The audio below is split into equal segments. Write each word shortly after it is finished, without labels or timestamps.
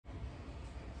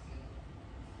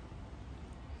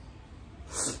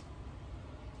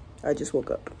I just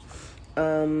woke up.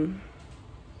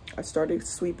 I started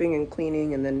sweeping and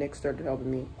cleaning, and then Nick started helping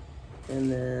me.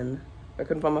 And then I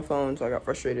couldn't find my phone, so I got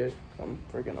frustrated. I'm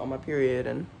freaking on my period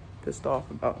and pissed off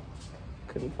about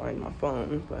couldn't find my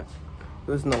phone, but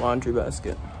it was in the laundry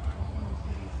basket.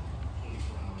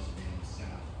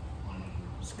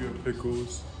 It's good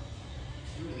pickles.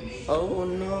 Oh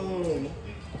no.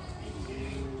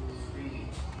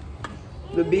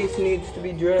 The beast needs to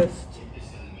be dressed.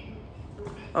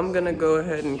 I'm gonna go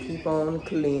ahead and keep on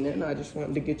cleaning. I just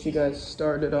wanted to get you guys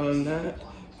started on that.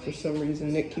 For some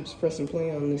reason, Nick keeps pressing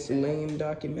play on this lame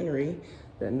documentary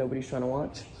that nobody's trying to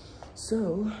watch.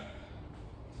 So,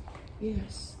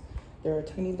 yes, there are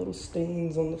tiny little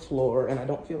stains on the floor and I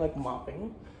don't feel like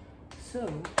mopping. So,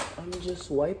 I'm just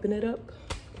wiping it up.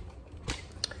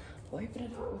 Wiping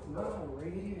it up with my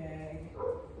raggedy rag,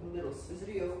 a little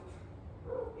scissor,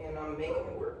 and I'm making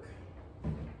it work.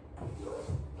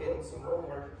 Getting some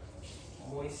more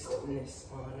moistness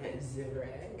on the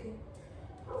rag.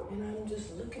 And I'm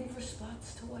just looking for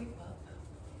spots to wipe up.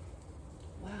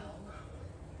 Wow.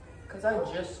 Because I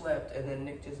just slept and then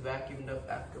Nick just vacuumed up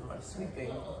after my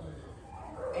sweeping.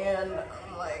 And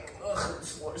I'm like, ugh,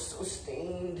 this floor's so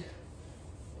stained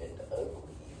and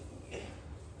ugly.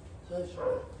 So I try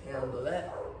to handle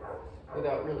that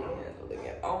without really handling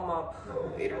it. I'll mop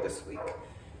later this week.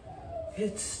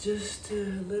 It's just a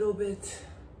little bit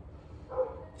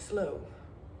slow.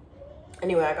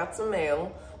 Anyway, I got some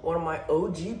mail. One of my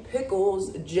OG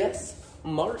pickles, Jess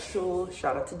Marshall.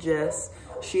 Shout out to Jess.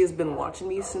 She has been watching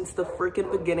me since the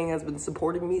freaking beginning, has been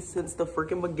supporting me since the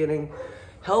freaking beginning,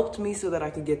 helped me so that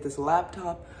I could get this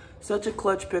laptop. Such a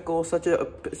clutch pickle, such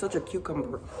a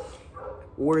cucumber.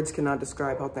 Words cannot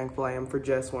describe how thankful I am for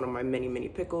Jess, one of my many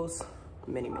pickles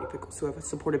who have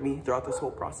supported me throughout this whole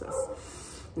process.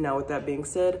 Now, with that being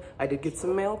said, I did get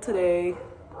some mail today.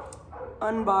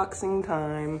 Unboxing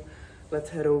time.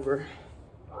 Let's head over.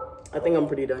 I think I'm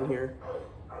pretty done here.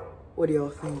 What do y'all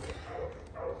think?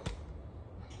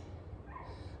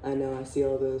 I know, I see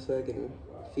all those fucking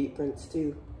feet prints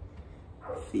too.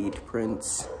 Feet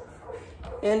prints.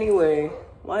 Anyway,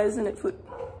 why isn't it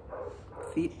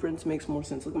feet prints makes more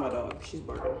sense. Look at my dog, she's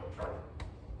barking.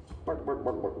 Bark, bark,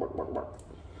 bark, bark, bark, bark, bark.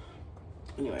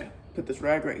 Anyway, put this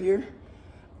rag right here.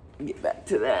 Get back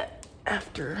to that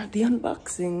after the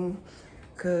unboxing,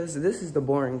 because this is the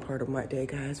boring part of my day,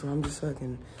 guys, where I'm just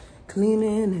fucking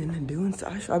cleaning and doing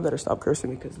stuff. I better stop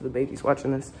cursing because the baby's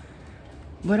watching this,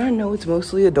 but I know it's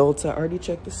mostly adults. I already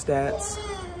checked the stats.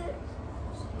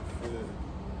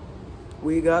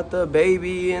 We got the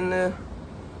baby in the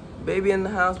house, baby in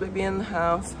the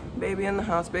house, baby in the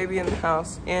house, baby in the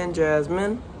house, and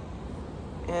Jasmine.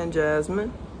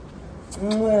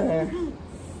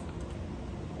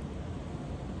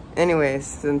 Anyways,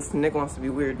 since Nick wants to be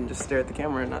weird and just stare at the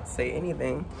camera and not say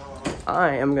anything,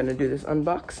 I am gonna do this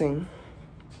unboxing.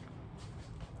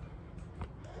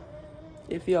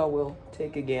 If y'all will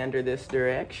take a gander this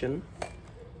direction.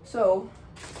 So,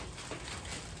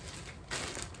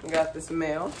 we got this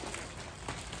mail.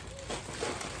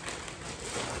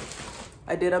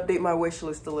 I did update my wish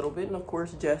list a little bit, and of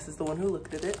course Jess is the one who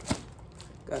looked at it.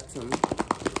 Got some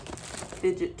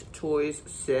fidget toys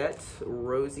set,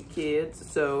 Rosie Kids.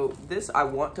 So this, I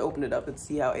want to open it up and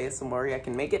see how ASMR I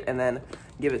can make it, and then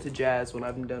give it to Jazz when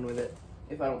I'm done with it,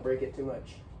 if I don't break it too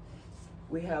much.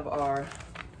 We have our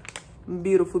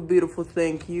beautiful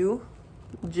thank you,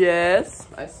 Jess.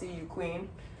 I see you, queen.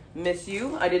 Miss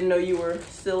you. I didn't know you were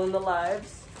still in the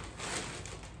lives.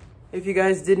 If you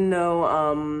guys didn't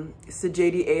know,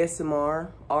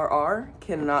 Sjiadyasmr RR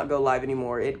cannot go live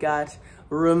anymore. It got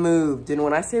removed, and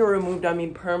when I say removed, I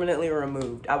mean permanently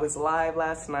removed. I was live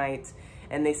last night,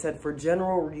 and they said for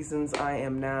general reasons, I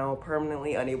am now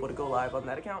permanently unable to go live on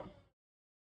that account.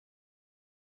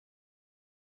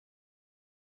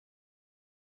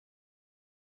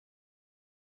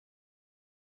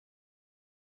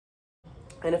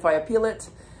 And if I appeal it,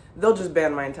 they'll just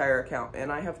ban my entire account.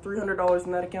 And I have $300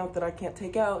 in that account that I can't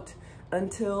take out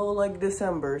until like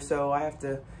December. So I have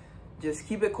to just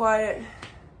keep it quiet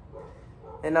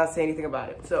and not say anything about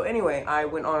it. So anyway, I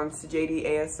went on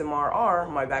Sjiadyasmr,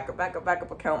 my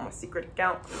backup account, my secret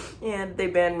account, and they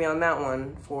banned me on that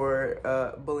one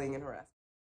for bullying and harassment.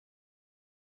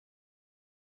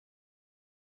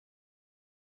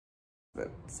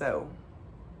 So,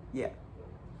 yeah.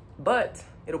 But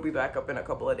it'll be back up in a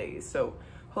couple of days. So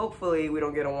hopefully we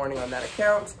don't get a warning on that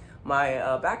account.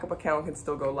 My backup account can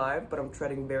still go live, but I'm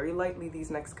treading very lightly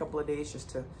these next couple of days just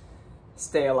to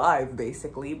stay alive,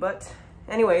 basically. But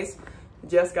anyways,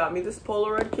 Jess got me this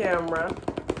Polaroid camera.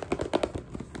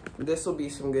 This will be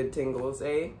some good tingles,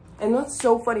 eh? And that's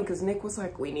so funny because Nick was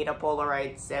like, we need a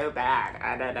Polaroid so bad.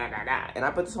 And I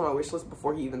put this on my wish list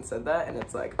before he even said that. And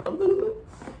it's like,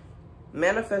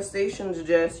 manifestations,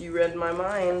 Jess, you read my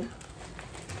mind.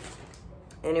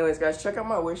 Anyways, guys, check out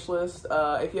my wish list.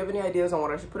 If you have any ideas on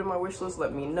what I should put in my wish list,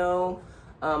 let me know.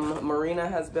 Marina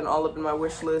has been all up in my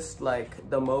wish list, like,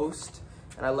 the most.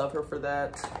 And I love her for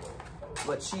that.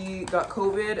 But she got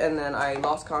COVID, and then I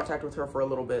lost contact with her for a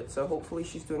little bit. So hopefully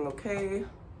she's doing okay.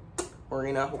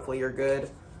 Marina, hopefully you're good.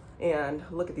 And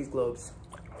look at these globes.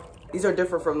 These are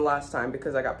different from last time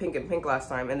because I got pink and pink last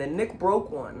time. And then Nick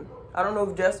broke one. I don't know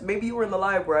if Jess, maybe you were in the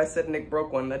live where I said Nick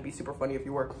broke one. That'd be super funny if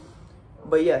you were.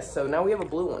 But yes, so now we have a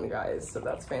blue one, guys. So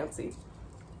that's fancy.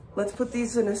 Let's put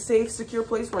these in a safe, secure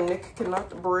place where Nick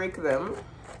cannot break them.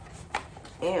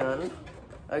 And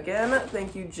again,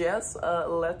 thank you, Jess.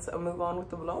 Let's move on with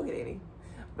the vlog-a-day.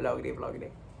 Vlog-a-day,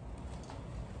 vlog-a-day.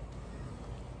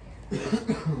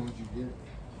 What'd you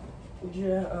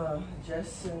get? Jess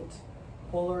sent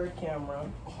Polaroid camera.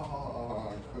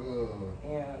 Oh, cool.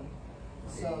 And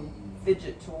some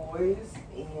fidget toys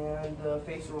and the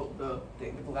face roll, the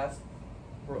glass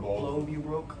globe you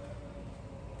broke.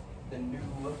 The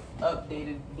new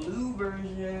updated blue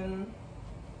version.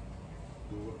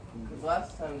 Because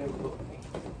last time they broke pink.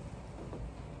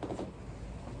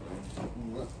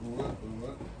 What?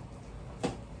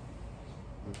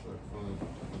 Looks like fun.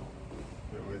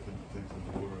 Can't wait to take some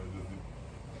Polaroids with you.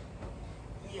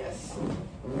 Yes.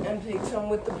 And take some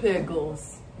with the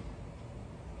pickles.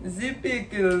 The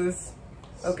pickles.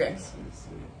 Okay.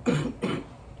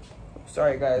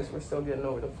 Sorry guys, we're still getting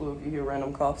over the flu if you hear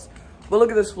random coughs. But look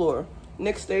at this floor.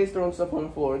 Nick stays throwing stuff on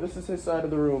the floor. This is his side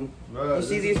of the room. Bruh, you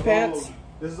see these pants?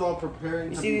 This is all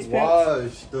preparing to be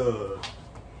pants? washed.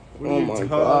 What are you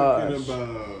talking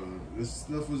about? This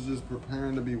stuff was just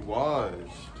preparing to be washed.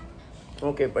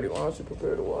 Okay, buddy, why don't you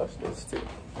prepare to wash this too?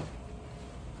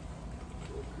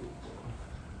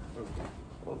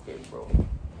 Okay, bro.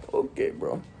 Okay,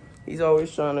 bro. He's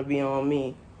always trying to be on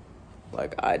me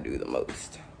like I do the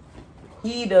most.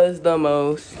 He does the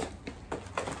most.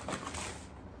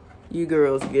 You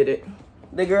girls get it.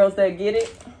 The girls that get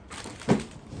it.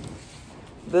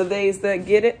 The theys that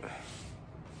get it.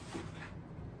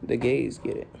 The gays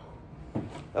get it.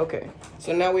 Okay,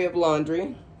 so now we have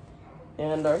laundry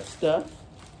and our stuff.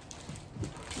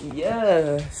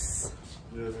 Yes.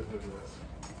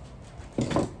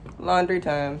 Laundry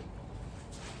time.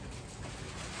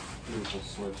 Beautiful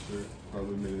sweatshirt,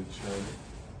 probably made in China.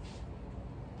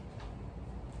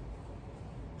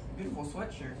 Beautiful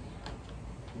sweatshirt.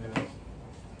 Yeah.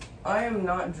 I am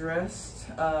not dressed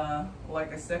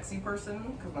like a sexy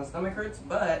person because my stomach hurts,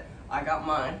 but I got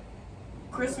my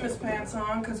Christmas pants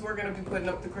on because we're going to be putting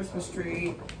up the Christmas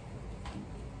tree.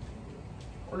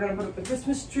 We're going to put up the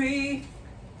Christmas tree.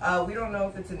 We don't know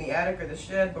if it's in the attic or the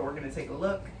shed, but we're going to take a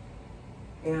look.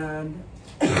 And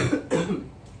we're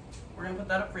going to put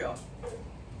that up for y'all.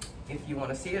 If you want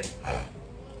to see it,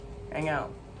 hang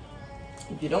out.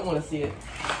 If you don't want to see it,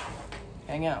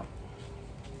 hang out.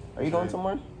 Are you going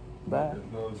somewhere? Bye.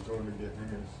 No, I was going to get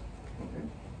hangers. Okay.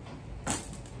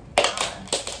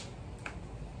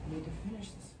 I need to finish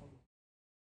this one.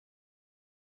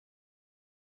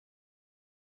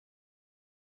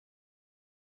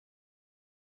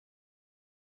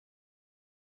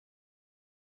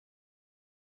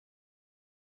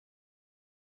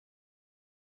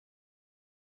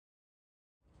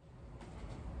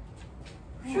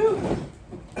 Phew.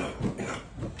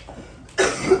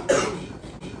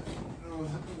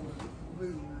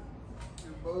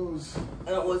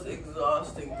 That was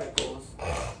exhausting, pickles.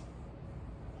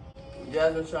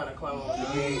 Jasmine's trying to climb over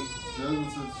the gate. Jasmine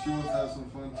said she wants to have some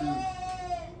fun too.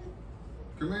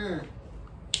 Come here.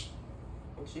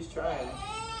 And she's trying.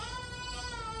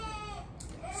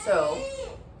 So,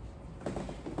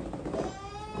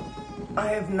 I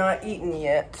have not eaten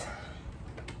yet.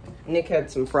 Nick had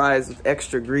some fries with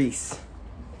extra grease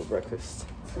for breakfast.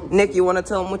 Nick, you want to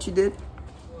tell him what you did?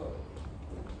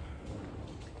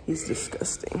 He's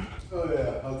disgusting. Oh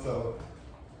yeah, I'll tell him.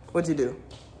 What'd you do?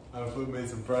 I made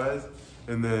some fries,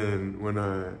 and then when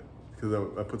I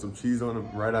put some cheese on them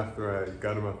right after I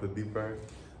got them out the deep fryer,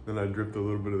 then I dripped a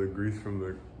little bit of the grease from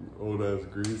the old ass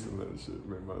grease, and that shit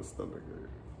made my stomach hurt.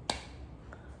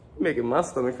 Making my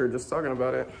stomach hurt just talking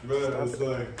about it. But it's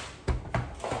like,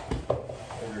 I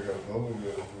got bubble gum,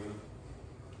 man.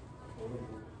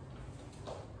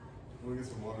 We'll get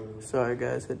some water. Sorry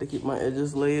guys, had to keep my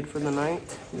edges laid for the night.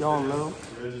 Y'all know.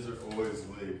 Your edges are always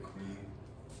laid, queen.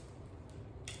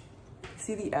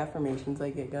 See the affirmations I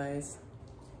get, guys?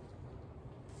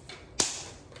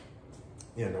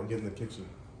 Yeah, now get in the kitchen.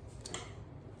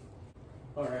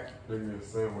 Alright. Make me a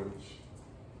sandwich.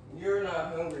 You're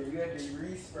not hungry. You had your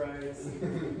grease fries.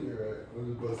 You're right. Let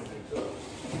me bust it up.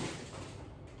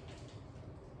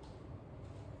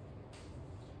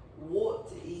 What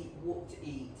to eat? What to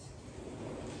eat?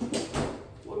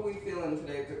 What are we feeling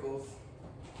today, Pickles?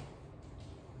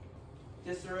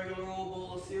 Just a regular old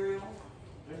bowl of cereal?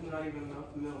 There's not even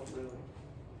enough milk,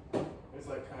 really. There's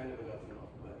like kind of enough milk,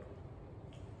 but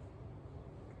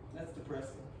that's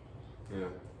depressing. Yeah.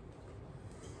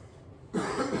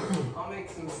 I'll make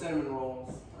some cinnamon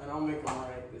rolls, and I'll make them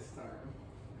right this time.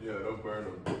 Yeah, don't burn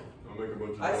them. I'll make a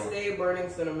bunch of I stay burning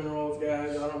cinnamon rolls,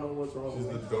 guys. I don't know what's wrong She's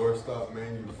with the doorstop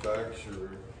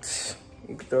manufacturer.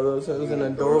 You can throw those hoes in a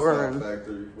door and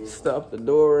factory, stop the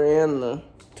door and the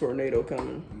tornado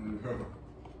coming.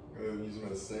 Use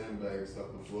them as sandbags,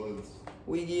 stop the floods.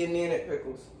 We getting in it,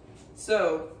 Pickles.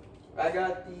 So, I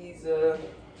got these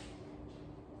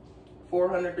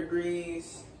 400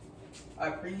 degrees. I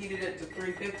preheated it to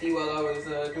 350 while I was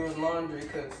doing laundry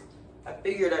because I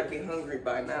figured I'd be hungry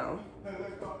by now.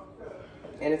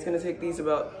 And it's gonna take these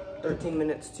about 13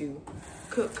 minutes to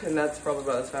cook, and that's probably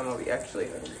by the time I'll be actually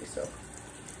hungry, so.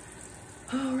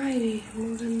 Alrighty,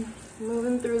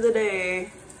 moving through the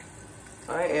day.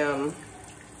 I am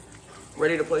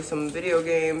ready to play some video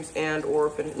games and or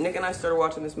finish. Nick and I started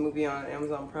watching this movie on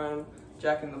Amazon Prime,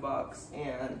 Jack in the Box,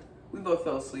 and we both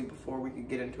fell asleep before we could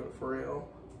get into it for real.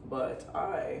 But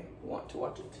I want to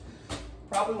watch it.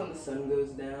 Probably when the sun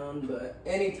goes down, but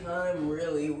anytime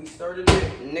really. We started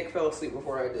it, Nick fell asleep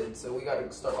before I did, so we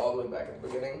gotta start all the way back at the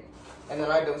beginning. And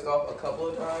then I dozed off a couple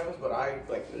of times, but I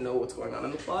like know what's going on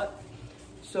in the plot.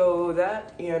 So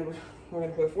that, and we're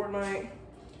gonna play Fortnite,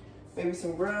 maybe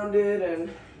some Grounded,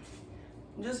 and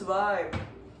just vibe.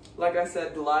 Like I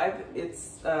said, live,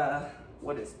 it's,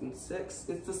 what is it, 6?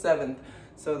 It's the 7th.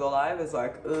 So the live is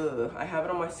like, I have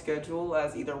it on my schedule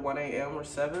as either 1 a.m. or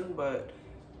 7, but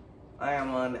I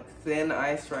am on thin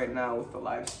ice right now with the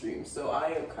live stream. So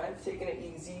I am kind of taking it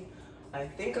easy. I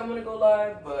think I'm gonna go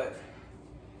live, but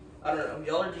I don't know.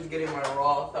 Y'all are just getting my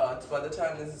raw thoughts. By the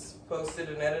time this is posted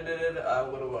and edited, I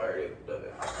would have already done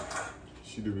it.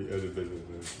 She do be edited.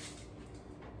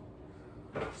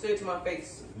 Say it to my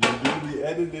face. You do be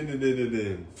edited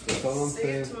in. That's all I'm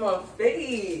saying. Say it to my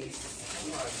face. Oh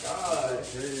my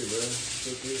gosh. Hey, man.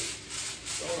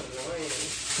 So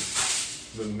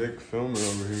annoying. The Nick filmer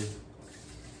over here.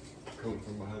 Coming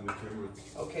from behind the camera.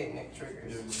 Okay, Nick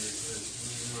triggers.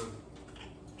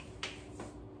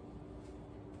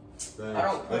 Dang, I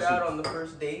don't put out on the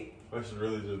first date. I should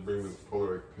really just bring this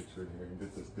Polaroid picture here and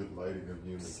get this good lighting of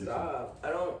you in the kitchen. Stop. I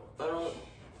don't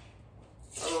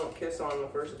kiss on the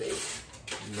first date.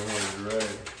 No, you're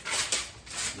right.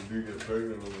 You do get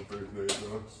pregnant on the first date,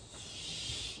 though.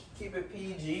 Keep it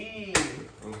PG.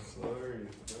 I'm sorry.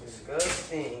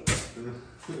 Disgusting.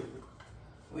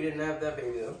 We didn't have that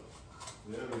baby though.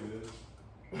 Yeah,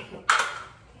 we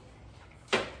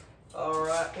did.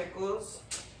 Alright, Pickles.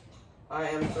 I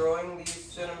am throwing these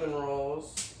cinnamon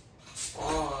rolls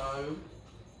on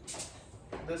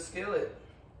the skillet.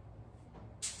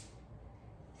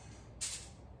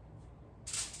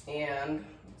 And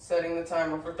setting the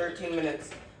timer for 13 minutes.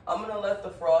 I'm gonna let the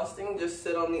frosting just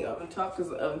sit on the oven top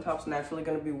because the oven top's naturally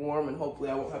gonna be warm and hopefully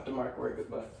I won't have to microwave it,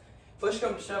 but push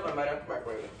comes to shove, I might have to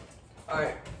microwave it.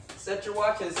 Alright, set your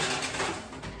watches.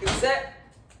 Get set.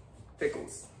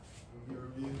 Pickles.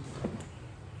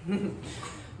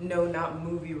 No, not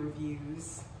movie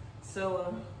reviews.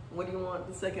 So, what do you want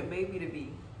the second baby to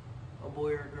be? A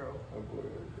boy or a girl? A boy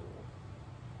or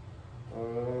a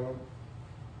girl.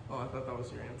 Oh, I thought that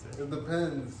was your answer. It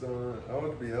depends. I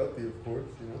want to be healthy, of course,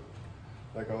 you know.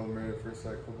 Like all the married at first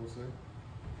sight couples say.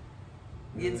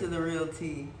 Get to the real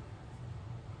tea.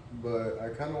 But I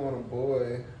kind of want a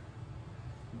boy.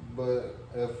 But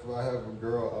if I have a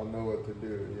girl, I'll know what to do,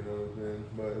 you know what I'm saying?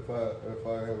 But if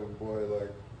I have a boy,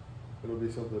 like, it'll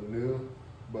be something new.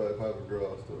 But if I have a girl,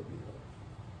 I'll still be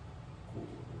cool.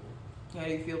 You know? How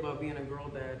do you feel about being a girl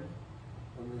dad?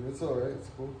 I mean, it's alright. It's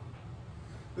cool.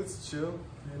 It's chill,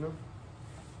 you know.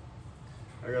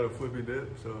 I got a flippy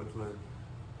dip, so it's like.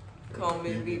 Call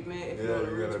me, beat me if you yeah, want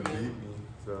to you gotta reach me. beat me,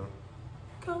 so.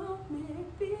 Call me,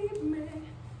 beat me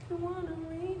if you want to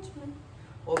reach me.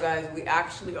 Well, guys, we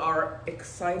actually are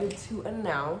excited to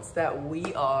announce that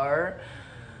we are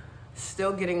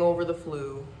still getting over the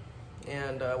flu,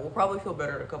 and we'll probably feel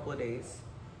better in a couple of days.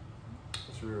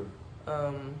 True.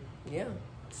 Yeah.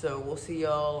 So we'll see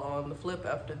y'all on the flip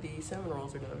after the cinnamon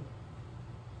rolls are done.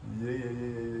 Yeah.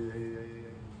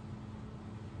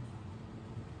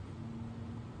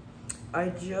 I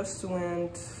just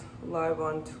went live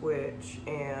on Twitch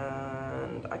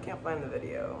and I can't find the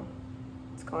video.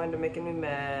 It's kind of making me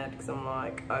mad because I'm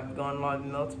like, I've gone live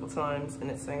multiple times and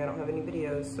it's saying I don't have any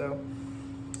videos, so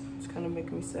it's kind of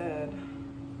making me sad.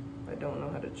 I don't know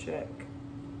how to check.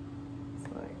 It's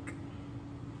like,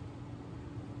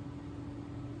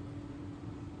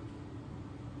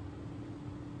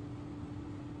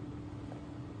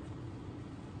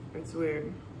 it's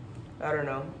weird. I don't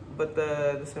know, but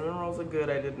the cinnamon rolls are good.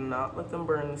 I did not let them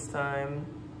burn this time.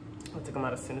 I took them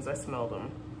out as soon as I smelled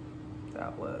them.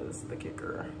 That was the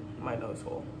kicker, my nose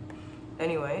hole.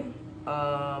 Anyway,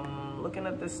 looking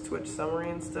at this Twitch summary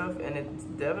and stuff, and it's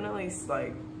definitely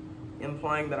like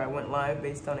implying that I went live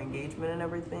based on engagement and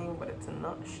everything, but it's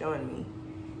not showing me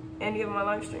any of my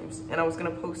live streams. And I was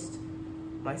gonna post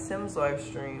my Sims live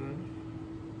stream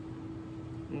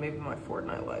and maybe my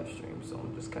Fortnite live stream, so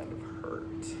I'm just kind of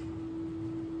hurt.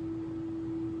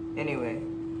 Anyway,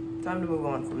 time to move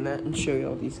on from that and show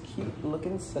y'all these cute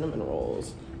looking cinnamon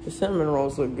rolls. The cinnamon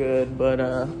rolls look good, but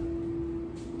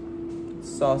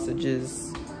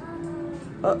sausages,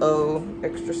 uh-oh,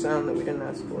 extra sound that we didn't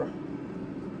ask for.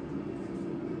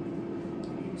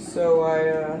 So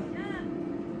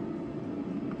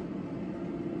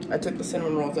I took the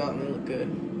cinnamon rolls out and they look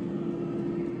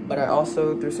good. But I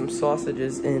also threw some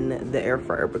sausages in the air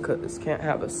fryer because can't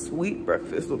have a sweet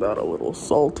breakfast without a little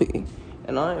salty.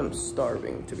 And I am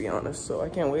starving, to be honest, so I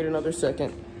can't wait another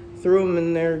second. Threw them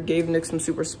in there, gave Nick some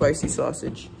super spicy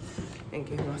sausage, and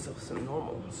gave myself some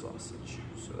normal sausage,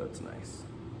 so that's nice.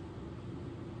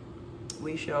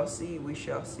 We shall see, we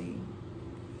shall see.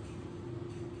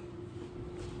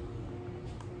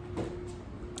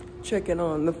 Checking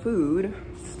on the food,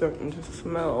 starting to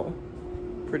smell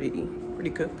pretty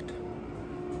cooked.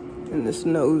 And this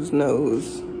nose.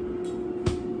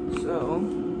 So,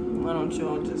 why don't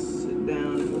y'all just sit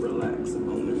down and relax a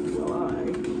moment while I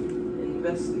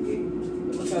investigate.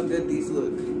 But look how good these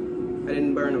look. I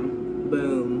didn't burn them.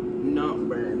 Boom, not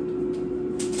burned.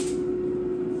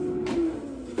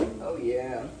 Oh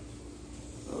yeah,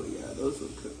 those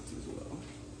look cooked as well.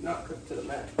 Not cooked to the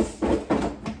max,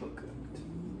 but cooked.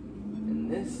 And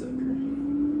this sucker.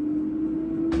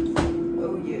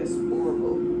 Oh yes,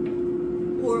 horrible.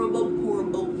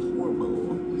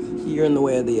 You're in the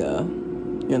way of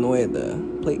the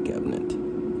plate cabinet.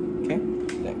 Okay,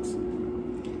 thanks.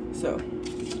 So,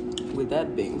 with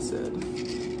that being said,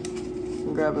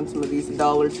 I'm grabbing some of these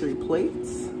Dollar Tree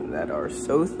plates that are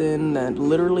so thin that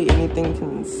literally anything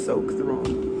can soak through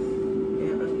them.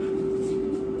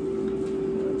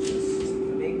 Let's just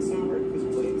make some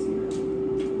breakfast plates here.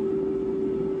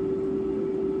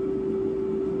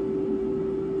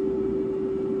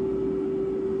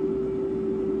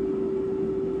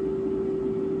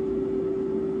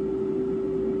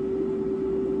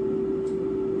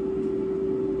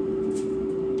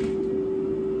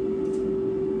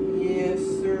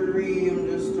 I'm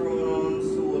just throwing on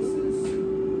sauces.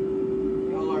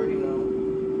 Y'all already know.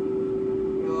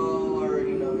 Y'all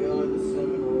are the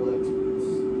cinnamon roll experts.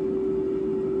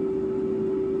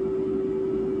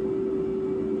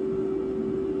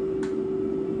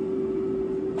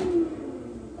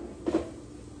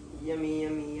 Yummy.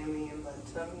 And my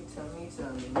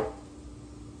tummy.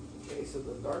 Okay, so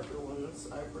the darker ones,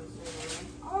 I presume.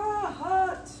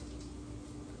 Hot!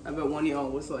 I bet one of y'all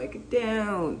was like,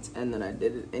 don't, and then I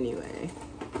did it anyway.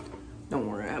 Don't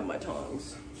worry, I have my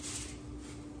tongs.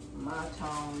 My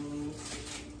tongs.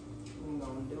 I'm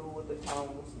gonna do what the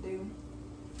tongs do.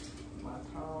 My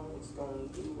tongs gonna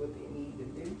do what they need to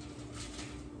do.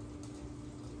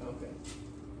 Okay.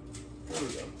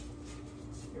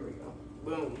 Here we go.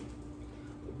 Boom.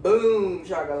 Boom,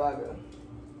 shakalaka.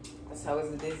 That's how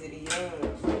it's dizzy to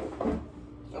young.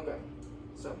 Okay,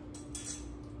 so.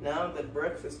 Now that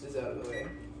breakfast is out of the way,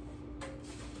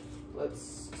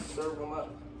 let's serve them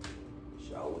up,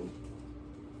 shall we?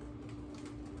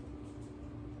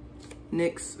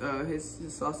 Nick's,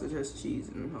 his sausage has cheese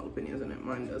and jalapenos in it.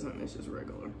 Mine doesn't, it's just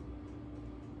regular.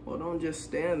 Well, don't just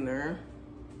stand there.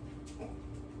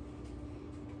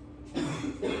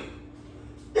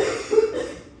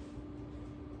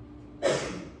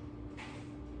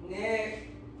 Nick,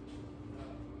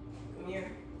 come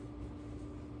here.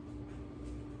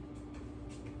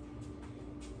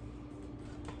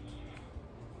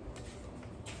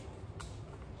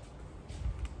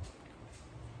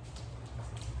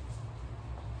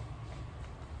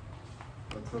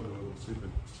 I wasn't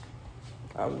sleeping.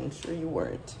 I wasn't sure you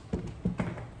weren't.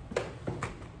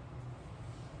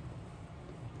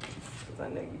 Because I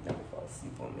know you never fall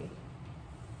asleep on me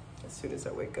as soon as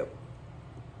I wake up.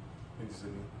 Thanks,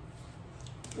 Sydney.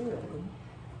 You're welcome.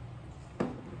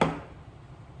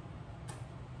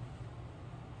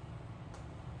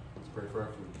 Let's pray for our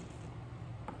food.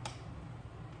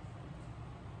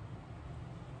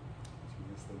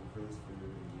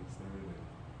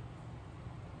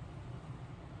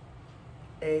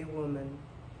 A woman.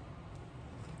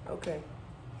 Okay.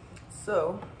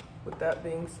 So, with that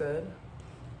being said,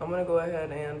 I'm gonna go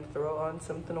ahead and throw on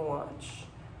something to watch.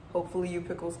 Hopefully you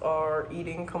pickles are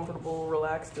eating comfortable,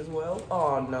 relaxed as well.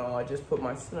 Oh no, I just put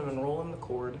my cinnamon roll in the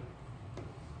cord.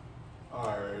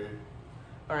 Alright.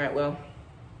 Alright, well,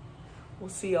 we'll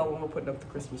see y'all when we're putting up the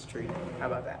Christmas tree. How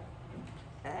about that?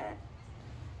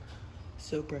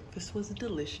 So breakfast was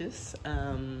delicious.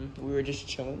 We were just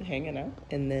chilling, hanging out,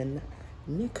 and then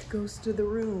Nick goes to the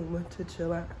room to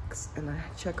chillax, and I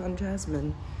check on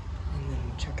Jasmine, and then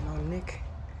I'm checking on Nick,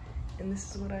 and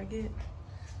this is what I get.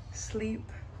 Sleep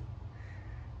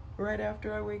right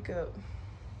after I wake up.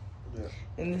 Yeah.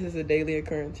 And this is a daily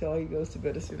occurrence, y'all. He goes to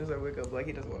bed as soon as I wake up, like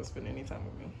he doesn't want to spend any time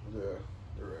with me. Yeah,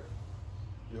 you're right.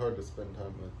 You're hard to spend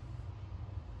time with.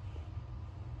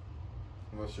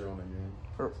 Unless you're on a game.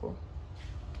 Hurtful.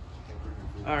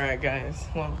 Alright guys,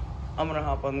 well, I'm gonna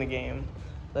hop on the game.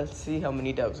 Let's see how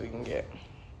many dubs we can get.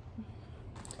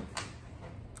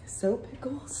 So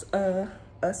pickles,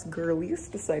 us girlies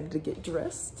decided to get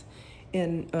dressed,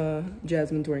 and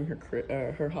Jasmine's wearing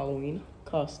her Halloween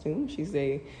costume. She's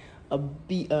a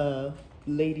ladybug.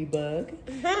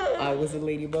 I was a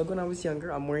ladybug when I was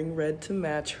younger. I'm wearing red to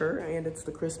match her, and it's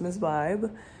the Christmas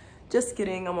vibe. Just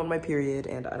kidding, I'm on my period,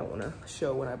 and I don't want to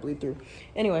show when I bleed through.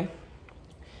 Anyway,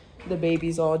 the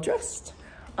baby's all dressed.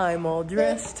 I'm all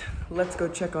dressed. Let's go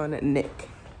check on Nick.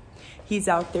 He's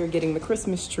out there getting the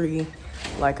Christmas tree,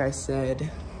 like I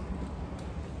said.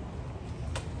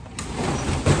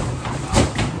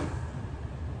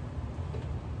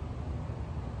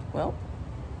 Well,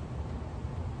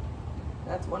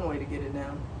 that's one way to get it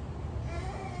down.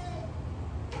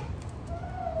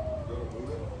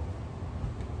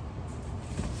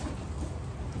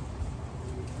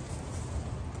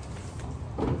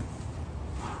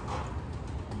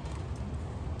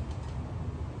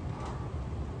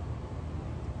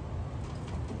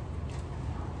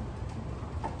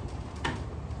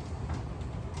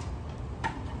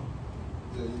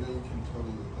 Yeah, you can tell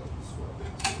me that that's swap.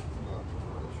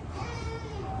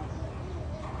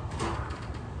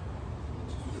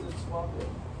 Swap it.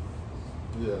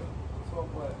 Yeah. Swap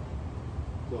what?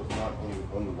 So it's not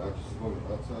on the mattress, it's on the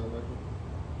outside mattress?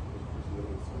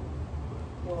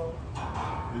 Well, I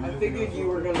figured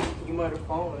you might have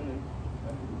fallen, and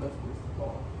that'd be the best place to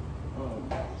fall.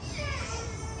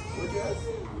 What'd you ask?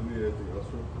 Do you need anything else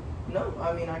from? No,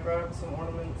 I mean, I grabbed some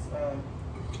ornaments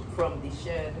from the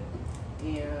shed,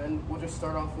 and we'll just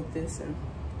start off with this and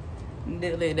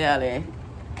dilly dally.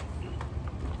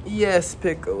 Yes,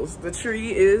 pickles, the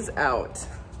tree is out.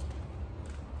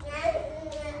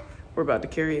 We're about to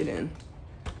carry it in.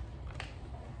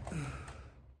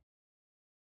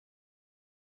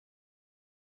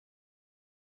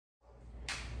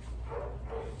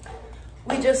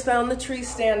 We just found the tree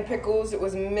stand, pickles. It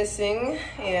was missing,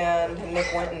 and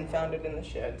Nick went and found it in the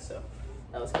shed, so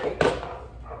that was great.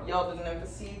 Y'all didn't have to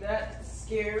see that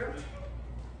scare.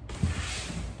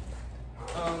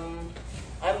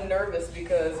 I'm nervous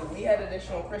because we had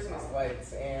additional Christmas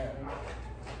lights, and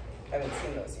I haven't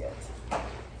seen those yet.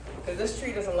 Because this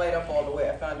tree doesn't light up all the way.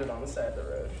 I found it on the side of the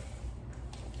road.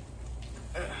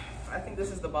 I think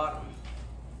this is the bottom.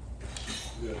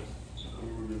 Yes.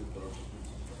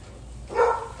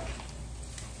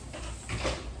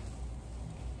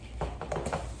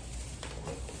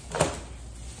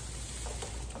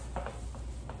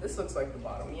 This looks like the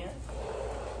bottom, yeah?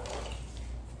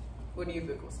 What do you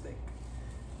pickles think?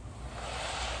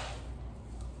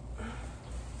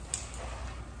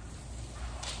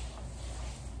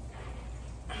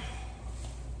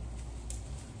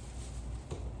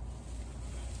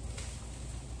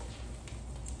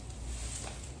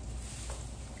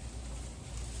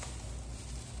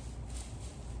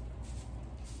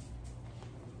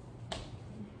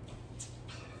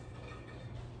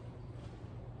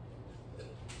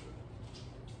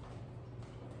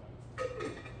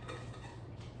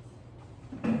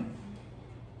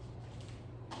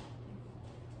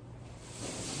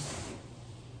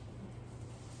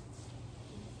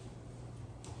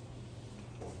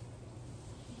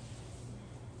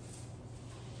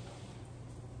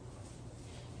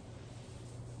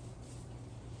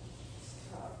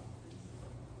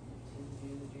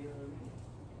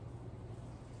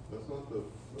 That's not the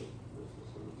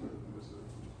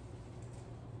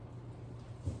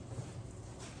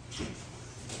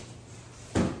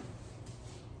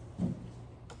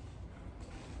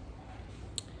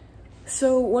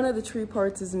So one of the tree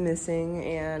parts is missing,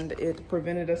 and it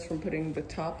prevented us from putting the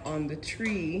top on the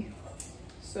tree.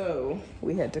 So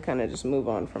we had to kind of just move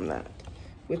on from that.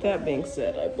 with that being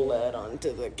said, I bled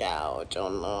onto the couch. Oh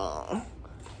no.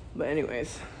 But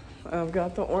anyways, I've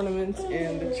got the ornaments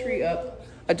and the tree up.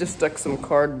 I just stuck some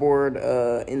cardboard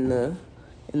in the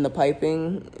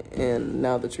piping, and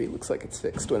now the tree looks like it's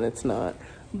fixed when it's not.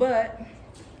 But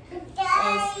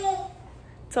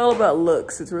it's all about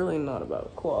looks. It's really not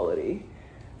about quality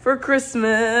for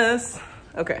Christmas.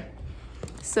 Okay,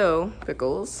 so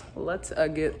Pickles, let's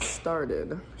get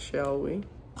started, shall we?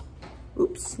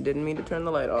 Oops, didn't mean to turn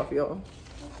the light off, y'all.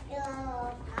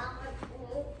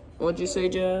 What'd you say,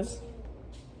 Jazz?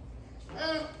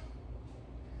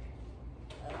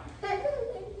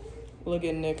 Look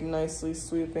at Nick nicely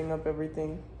sweeping up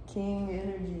everything. King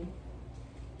energy.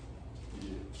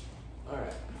 All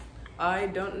right. I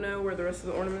don't know where the rest of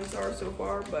the ornaments are so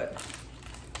far, but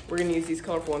we're gonna use these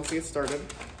colorful ones to get started.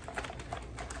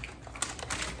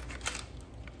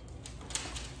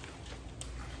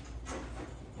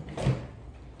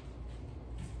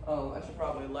 Oh, I should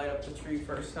probably light up the tree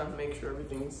first, huh? Make sure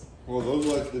everything's... Well, those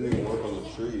lights didn't even work on the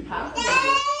tree. Half of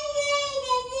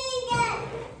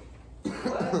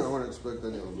I wouldn't expect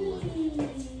any of them to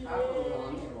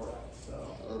work. So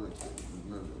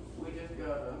Remember. we just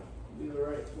gotta do the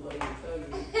right to let you tell you.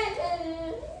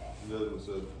 Jasmine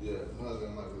said, yeah,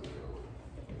 nothing like really gonna work.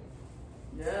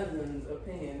 Jasmine's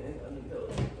opinion is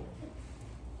unintelligible.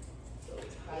 So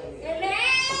it's highly we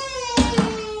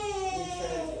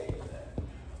translated that.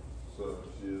 So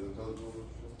she is intelligible?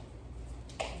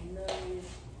 No,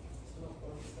 it's not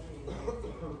what I'm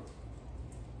saying.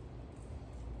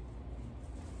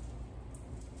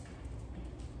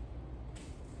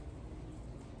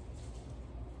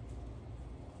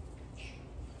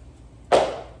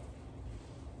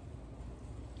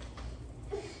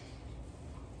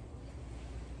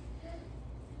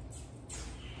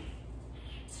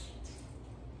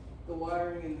 The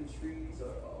wiring in the trees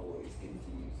are always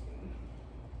confusing.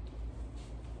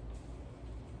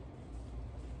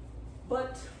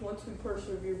 But once we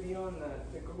persevere beyond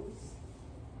that, Pickles,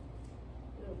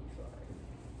 it'll be fine.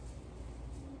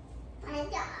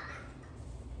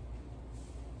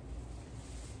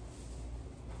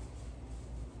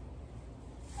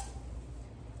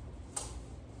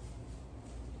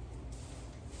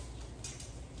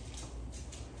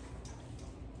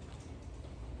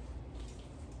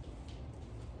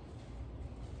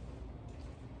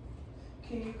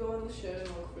 Can you go in the shed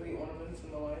and look for the ornaments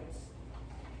and the lights?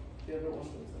 The other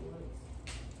ornaments and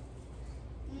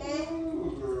lights?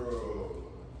 Ooh, girl.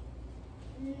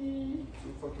 Who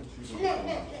fucking choosing the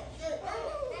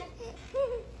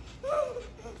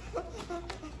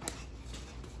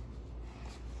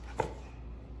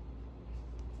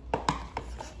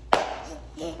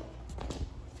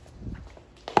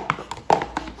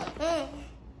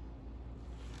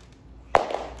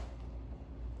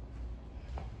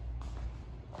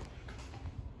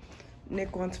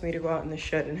Nick wants me to go out in the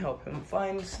shed and help him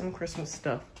find some Christmas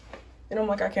stuff. And I'm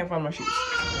like, I can't find my shoes.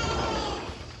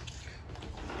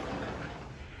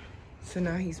 So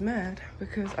now he's mad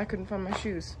because I couldn't find my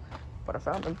shoes. But I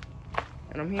found them.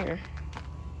 And I'm here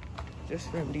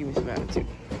just for him to give me some attitude.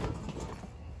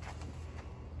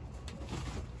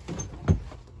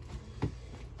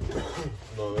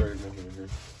 No, there ain't nothing in here.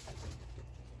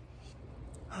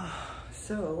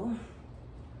 So,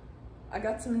 I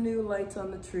got some new lights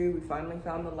on the tree. We finally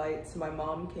found the lights. My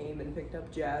mom came and picked up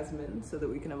Jasmine so that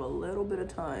we can have a little bit of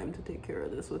time to take care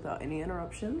of this without any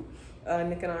interruption.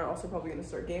 Nick and I are also probably gonna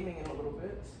start gaming in a little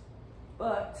bit,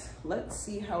 but let's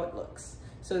see how it looks.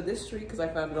 So this tree, because I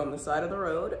found it on the side of the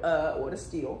road, what a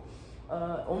steal.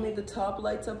 Only the top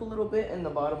lights up a little bit and the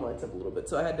bottom lights up a little bit.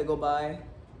 So I had to go buy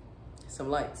some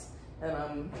lights.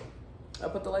 And I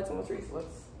put the lights on the tree, so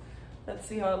let's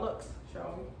see how it looks,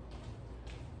 shall we?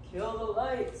 Kill the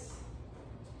lights.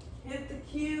 Hit the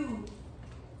cue.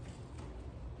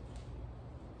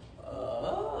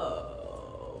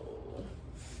 Oh.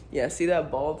 Yeah, see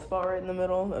that bald spot right in the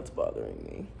middle? That's bothering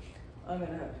me. I'm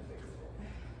gonna have to fix it.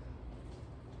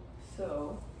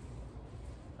 So,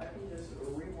 I can just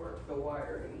rework the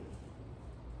wiring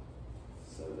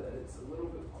so that it's a little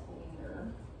bit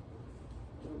cleaner,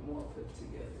 a little more put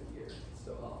together here.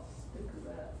 So I'll stick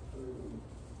that through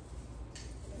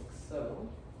like so.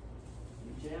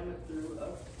 You jam it through a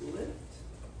lift,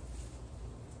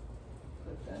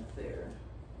 put that there,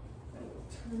 and we'll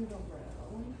turn it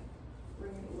around,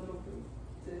 bring it a little bit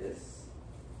this,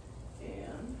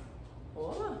 and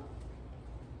voila.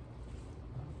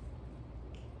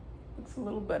 Looks a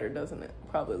little better, doesn't it?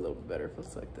 Probably a little bit better if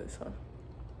it's like this, huh?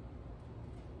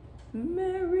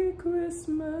 Merry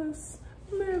Christmas,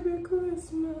 Merry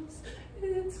Christmas,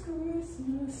 it's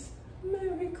Christmas,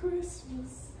 Merry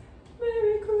Christmas,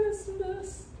 Merry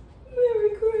Christmas.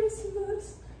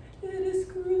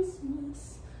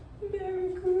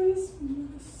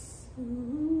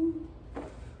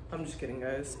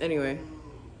 Anyway,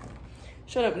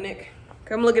 shut up, Nick.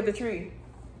 Come look at the tree.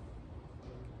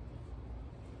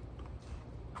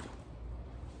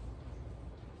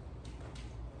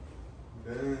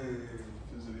 Dang,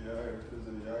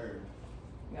 Sjiadyasmr.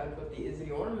 Gotta put the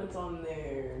Izzy ornaments on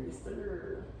there. Yes,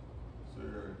 sir.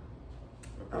 Sir,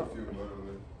 I put a few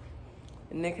on.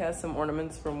 And Nick has some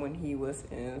ornaments from when he was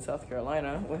in South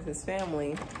Carolina with his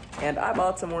family. And I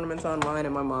bought some ornaments online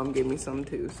and my mom gave me some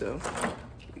too. So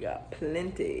we got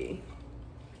plenty.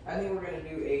 I think we're gonna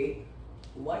do a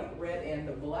white, red, and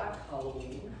the black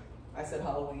Halloween. I said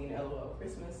Halloween, LOL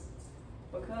Christmas,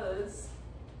 because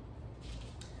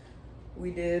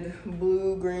we did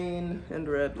blue, green, and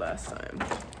red last time.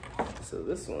 So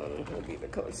this one will be the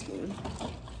color scheme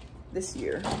this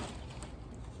year.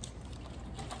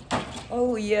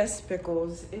 Oh yes,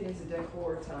 Pickles, it is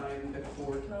decor time,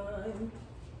 decor time.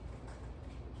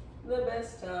 The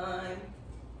best time.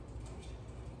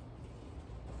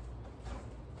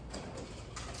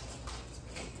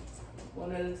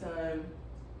 One at a time.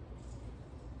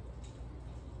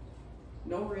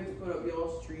 Don't forget to put up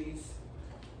y'all's trees.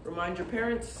 Remind your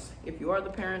parents, if you are the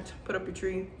parent, put up your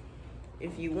tree.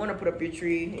 If you want to put up your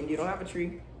tree and you don't have a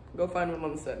tree, go find one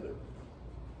on the side of it.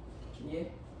 Yeah,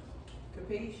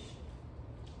 capiche?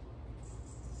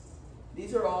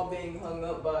 These are all being hung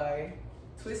up by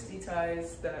twisty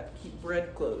ties that keep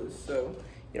bread closed, so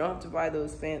you don't have to buy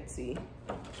those fancy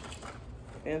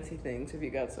things if you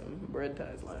got some bread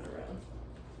ties lying around.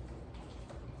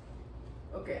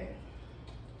 Okay,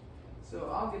 so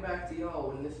I'll get back to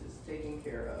y'all when this is taken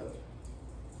care of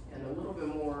and a little bit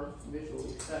more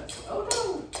visually set. Oh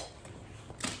no!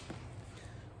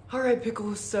 All right,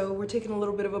 Pickles, so we're taking a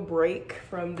little bit of a break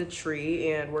from the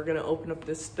tree and we're gonna open up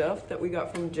this stuff that we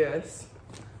got from Jess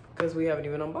because we haven't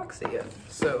even unboxed it yet.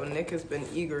 So Nick has been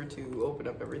eager to open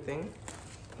up everything.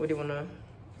 What do you wanna?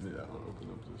 Yeah, I'll open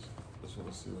up this. I just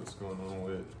wanna see what's going on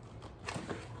with it.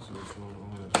 See what's going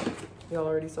on with it. Y'all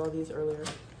already saw these earlier.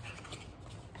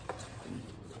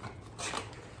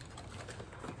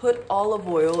 Put olive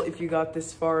oil if you got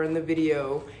this far in the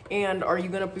video. And are you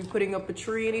gonna be putting up a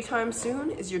tree anytime soon?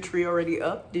 Is your tree already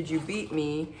up? Did you beat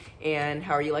me? And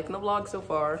how are you liking the vlog so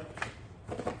far?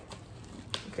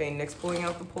 Okay, Nick's pulling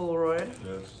out the Polaroid.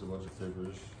 Yeah, it's just a bunch of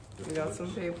papers. We got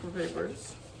some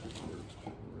papers.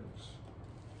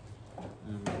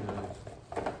 And we have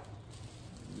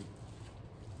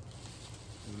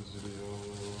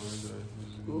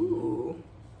ooh,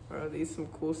 are these some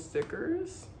cool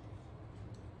stickers?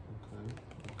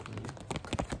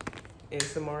 Okay.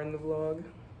 ASMR in the vlog.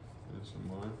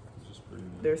 ASMR, which is pretty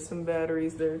nice. There's some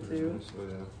batteries there too. Nice. Oh,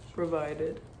 yeah.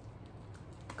 Provided.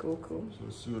 Cool. So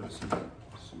let's see what it is.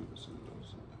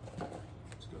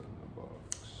 It's got in the box.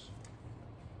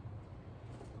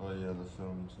 Oh yeah, the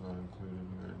film's not included.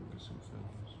 We gotta get some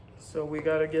films. So we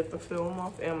gotta get the film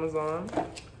off Amazon.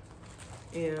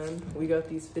 And we got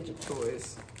these fidget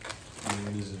toys.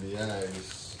 And these are the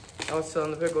eyes. I was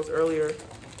telling the Pickles earlier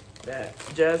that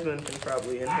Jasmine can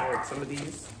probably inherit some of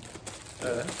these.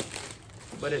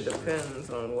 But it depends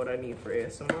on what I need for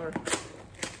ASMR.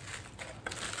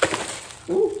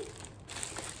 Ooh.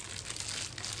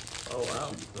 Oh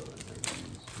wow.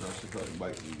 No, she probably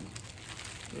bite these.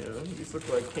 Yeah, these look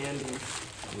like candies.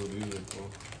 Oh, these are cool.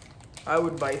 I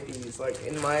would bite these. Like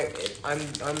I'm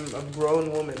a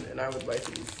grown woman and I would bite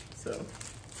these. So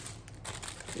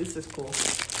this is cool.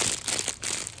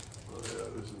 Oh yeah,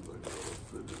 this is like a little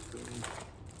fidget thing.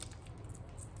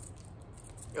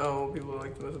 Oh, people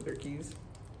like to mess with their keys.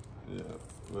 Yeah,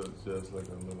 but it's just like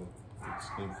a little. It's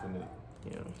infinite.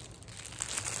 Yeah.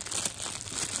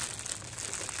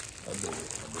 I did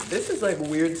it. This is like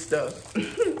weird stuff.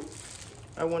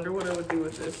 I wonder what I would do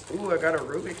with this. Ooh, I got a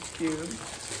Rubik's Cube.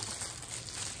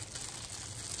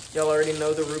 Y'all already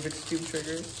know the Rubik's Cube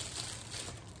triggers.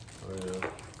 Oh yeah,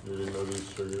 you already know these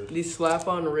triggers. These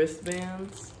slap-on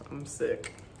wristbands. I'm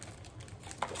sick.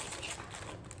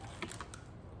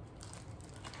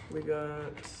 We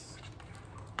gotta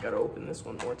open this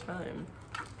one more time.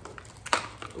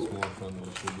 It's more fun than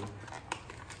it should be.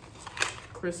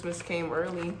 Christmas came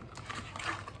early.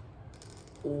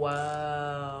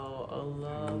 Wow, a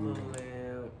lava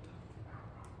lamp.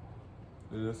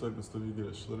 Yeah, that's like the stuff you get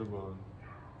at Schlitterbahn.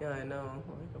 Yeah, I know,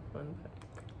 like a fun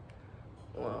pack.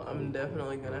 Well, I'm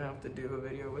definitely gonna have to do a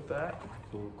video with that.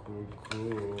 Cool.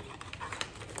 Ooh,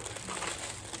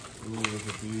 look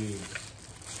at these.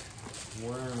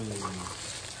 Worms.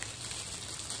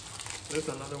 There's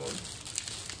another one.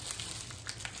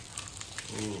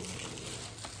 Ooh.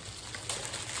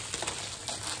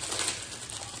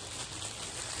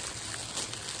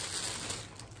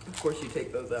 Of course you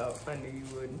take those out. I knew you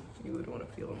would want to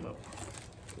peel them up.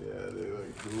 Yeah, they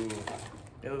look cool.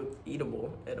 They look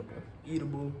eatable.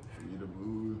 Eatable.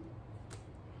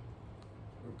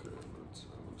 Okay, I'm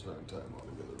gonna try and tie them all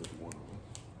together with one of them.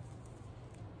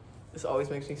 This always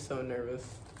makes me so nervous.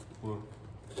 What?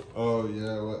 Oh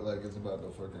yeah, what, like it's about to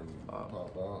fucking pop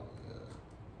out? Yeah.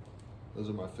 Those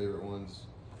are my favorite ones.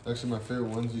 Actually, my favorite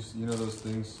ones, you know those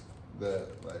things that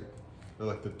like, they're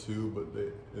like the tube, but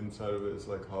they inside of it is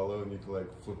like hollow and you can like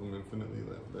flip them infinitely.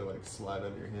 Like, they like slide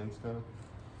out of your hands kind of.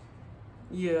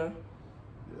 Yeah.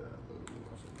 Yeah, those are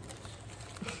my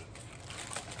favorites.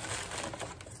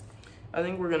 I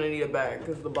think we're gonna need a bag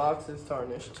because the box is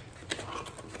tarnished.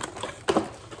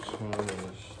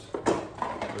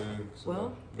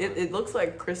 Well, it looks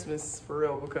like Christmas for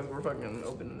real because we're fucking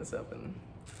opening this up and.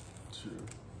 True.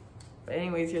 But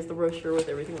anyways, here's the brochure with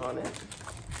everything on it.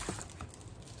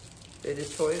 It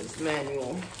is Toys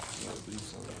Manual. It's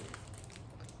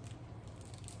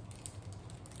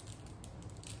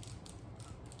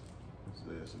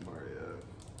ASMR, yeah.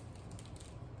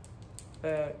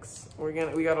 Facts. We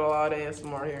got a lot of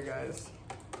ASMR here, guys.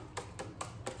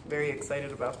 Very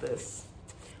excited about this.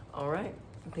 All right,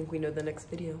 I think we know the next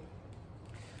video.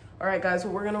 All right, guys,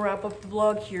 well, we're gonna wrap up the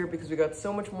vlog here because we got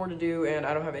so much more to do and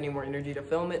I don't have any more energy to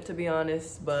film it, to be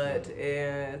honest, but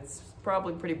it's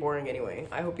probably pretty boring anyway.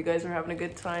 I hope you guys are having a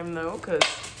good time though, because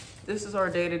this is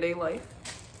our day-to-day life.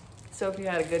 So if you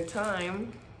had a good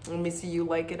time, let me see you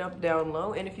like it up down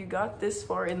low. And if you got this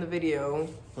far in the video,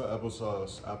 put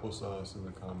applesauce in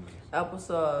the comments.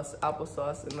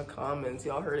 Applesauce in the comments.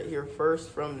 Y'all heard it here first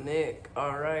from Nick.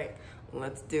 All right,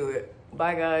 let's do it.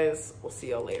 Bye, guys. We'll see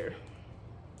y'all later.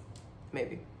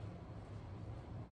 Maybe.